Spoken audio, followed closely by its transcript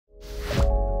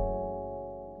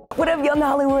What up, young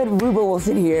Hollywood? Ruba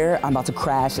Wilson here. I'm about to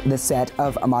crash the set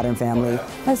of A Modern Family.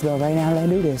 Let's go right now, let's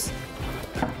do this.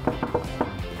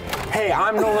 Hey,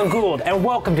 I'm Nolan Gould, and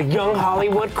welcome to Young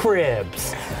Hollywood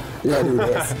Cribs. Let's do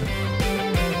this.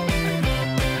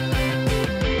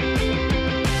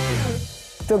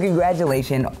 So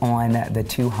congratulations on the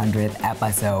 200th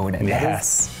episode.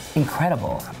 Yes. That is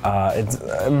incredible. It's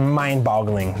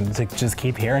mind-boggling to just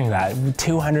keep hearing that.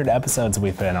 200 episodes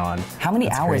we've been on. How many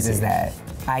hours crazy. Is that?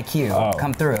 IQ,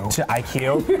 come through.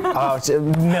 IQ?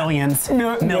 Millions.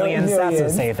 Millions, that's a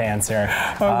safe answer.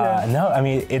 Okay. No, I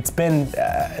mean, it's been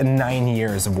 9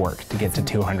 years of work to get to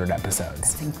 200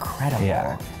 episodes. That's incredible.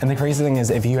 Yeah. And the crazy thing is,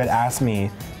 if you had asked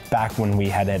me back when we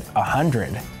had it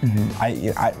 100,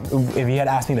 if you had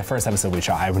asked me the first episode we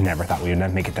shot, I would never thought we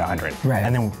would make it to 100. Right.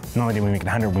 And then not only did we make it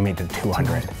to 100, we made it to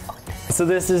 200. So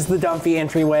this is the Dunphy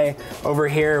entryway. Over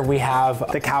here we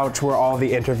have the couch where all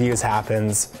the interviews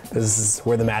happens. This is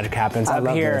where the magic happens. Up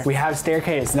here we have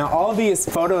staircase. Now all of these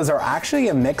photos are actually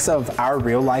a mix of our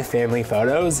real life family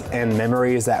photos and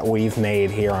memories that we've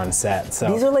made here on set.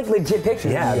 So these are like legit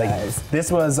pictures. Yeah, like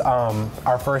this was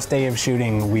our first day of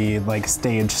shooting. We like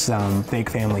staged some fake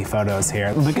family photos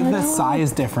here. Look at the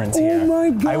size difference here. Oh my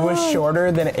God. I was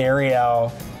shorter than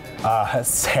Ariel.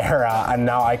 Sarah, and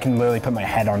now I can literally put my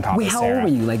head on top of Sarah. Wait, how old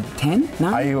were you? Like 10?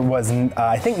 9? I was,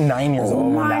 I think 9 years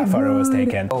old when that photo was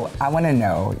taken. Oh, I want to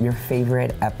know your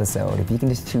favorite episode. If you can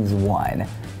just choose one,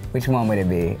 which one would it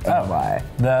be and why?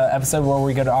 The episode where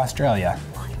we go to Australia.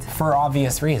 For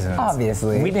obvious reasons.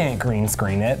 Obviously. We didn't green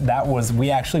screen it.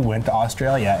 We actually went to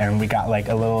Australia and we got like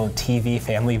a little TV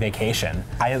family vacation.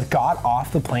 I got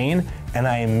off the plane and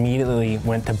I immediately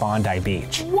went to Bondi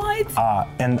Beach. What?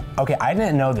 And okay, I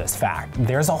didn't know this fact.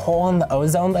 There's a hole in the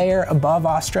ozone layer above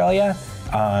Australia.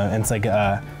 And it's like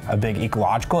a big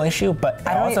ecological issue, but it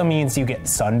also means you get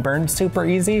sunburned super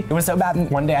easy. It was so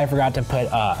bad, one day I forgot to put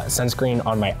sunscreen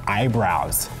on my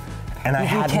eyebrows. And I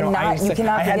had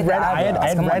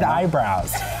red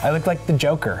eyebrows. I looked like the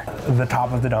Joker at the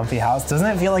top of the Dunphy house. Doesn't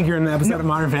it feel like you're in an episode of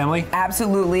Modern Family?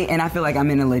 Absolutely, and I feel like I'm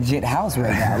in a legit house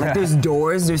right now. Like there's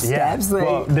doors, there's steps. Like,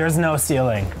 well, there's no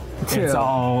ceiling. True. It's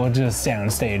all just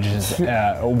sound stages,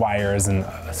 wires and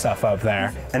stuff up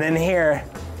there. And in here,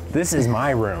 this is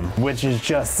my room, which is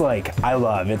just like, I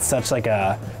love. It's such like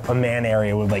a man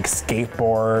area with like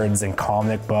skateboards and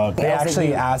comic books. They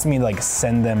actually asked me to like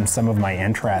send them some of my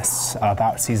interests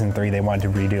about season 3. They wanted to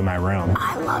redo my room.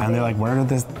 I love it. And they're like, what are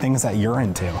the things that you're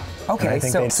into? Okay,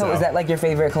 so is that like your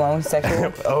favorite clone,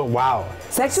 Sexual? Oh, wow.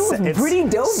 Sexual is pretty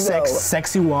dope though.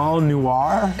 Sexual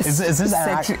noir? Is this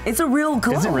It's a real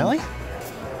clone. Is it really?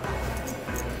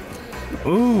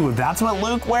 Ooh, that's what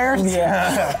Luke wears?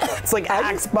 Yeah. It's like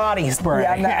Axe body spray.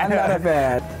 Yeah, I'm not a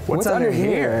fan. What's under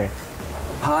here?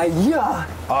 Yeah.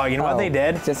 Oh, you know what they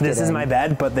did? This is my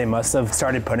bed, but they must have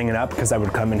started putting it up because I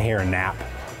would come in here and nap.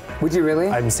 Would you really?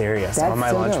 I'm serious. That's on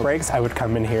my so lunch dope. breaks, I would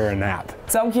come in here and nap.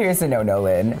 So I'm curious to know,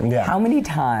 Nolan. Yeah. How many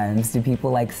times do people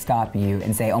like stop you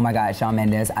and say, "Oh my God, Shawn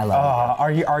Mendes, I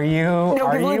love you"? Are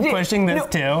you pushing this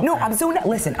too? No, I'm so not.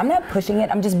 Listen, I'm not pushing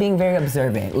it. I'm just being very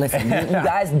observant. Listen, you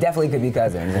guys definitely could be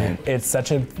cousins. It's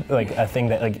such a thing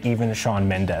that like even Shawn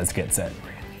Mendes gets it.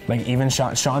 Like even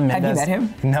Shawn Mendes. Have you met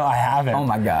him? No, I haven't. Oh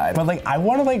my God. But like I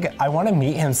want to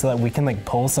meet him so that we can like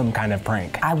pull some kind of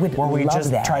prank. I would Where we love just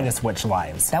that. try to switch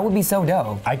lives. That would be so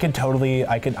dope. I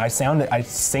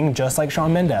sing just like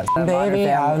Shawn Mendes. Baby,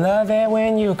 I love it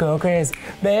when you go crazy.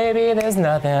 Baby, there's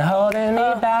nothing holding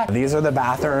me back. These are the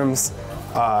bathrooms.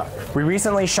 We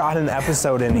recently shot an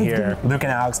episode in here. Luke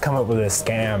and Alex come up with a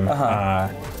scam.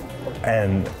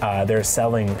 And they're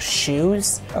selling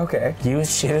shoes. Okay.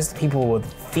 Used shoes. People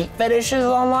with feet fetishes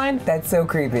online. That's so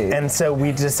creepy. And so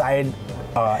we decided,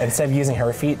 instead of using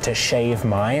her feet, to shave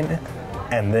mine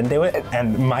and then do it.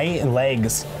 And my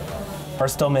legs are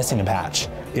still missing a patch.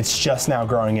 It's just now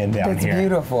growing in down here. That's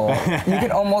beautiful. You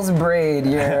can almost braid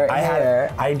your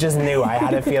hair. I just knew. I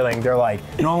had a feeling. They're like,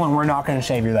 Nolan, we're not going to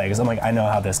shave your legs. I'm like, I know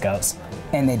how this goes.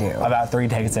 And they do. About 3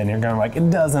 takes in, you're going like, it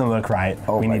doesn't look right.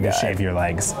 We need to shave your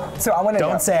legs. So I want to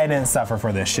Don't say I didn't suffer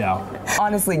for this show.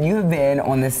 Honestly, you have been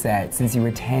on this set since you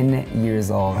were 10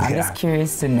 years old. I'm just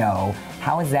curious to know,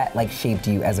 how has that like shaped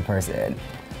you as a person?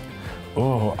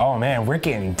 Ooh, oh man, we're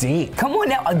getting deep. Come on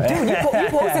now, dude, you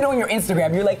posted on your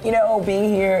Instagram. You're like, you know,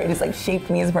 being here, it has like shaped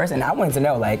me as a person. I wanted to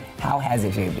know, like, how has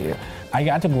it shaped you? I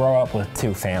got to grow up with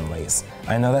 2 families.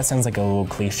 I know that sounds like a little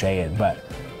cliched, but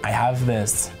I have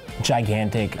this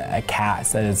gigantic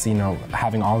cast that is, you know,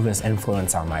 having all this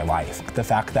influence on my life. The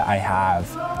fact that I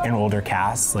have an older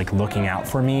cast like looking out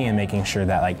for me and making sure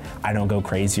that like I don't go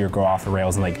crazy or go off the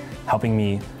rails and like helping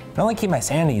me not only keep my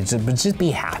sanity, but just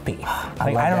be happy.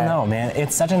 Like, I don't know, man.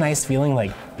 It's such a nice feeling,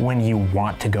 like, when you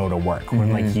want to go to work,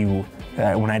 when like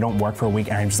when I don't work for a week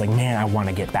and I'm just like, man, I want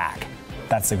to get back.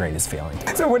 That's the greatest feeling.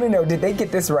 So I want to know, did they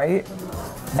get this right?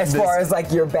 As far as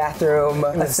like your bathroom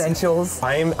essentials?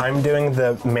 I'm doing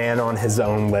the man on his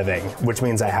own living, which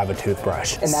means I have a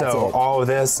toothbrush. And that's so it. All of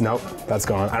this, nope, that's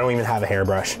gone. I don't even have a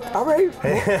hairbrush. All right.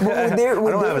 I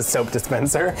don't have a soap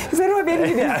dispenser. Because I don't have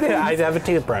any of these things. I have a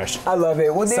toothbrush. I love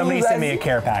it. Well, somebody send me a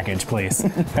care package, please.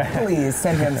 Please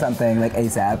send him something like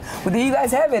ASAP. Well, there you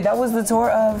guys have it. That was the tour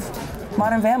of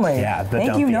Modern Family. Yeah, the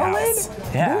Thank you, Dunphy Nolan. house.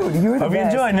 Yeah. Dude, you were the Hope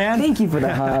best. you enjoyed, man. Thank you for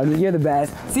the hug. You're the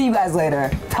best. See you guys later.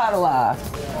 Ta-da.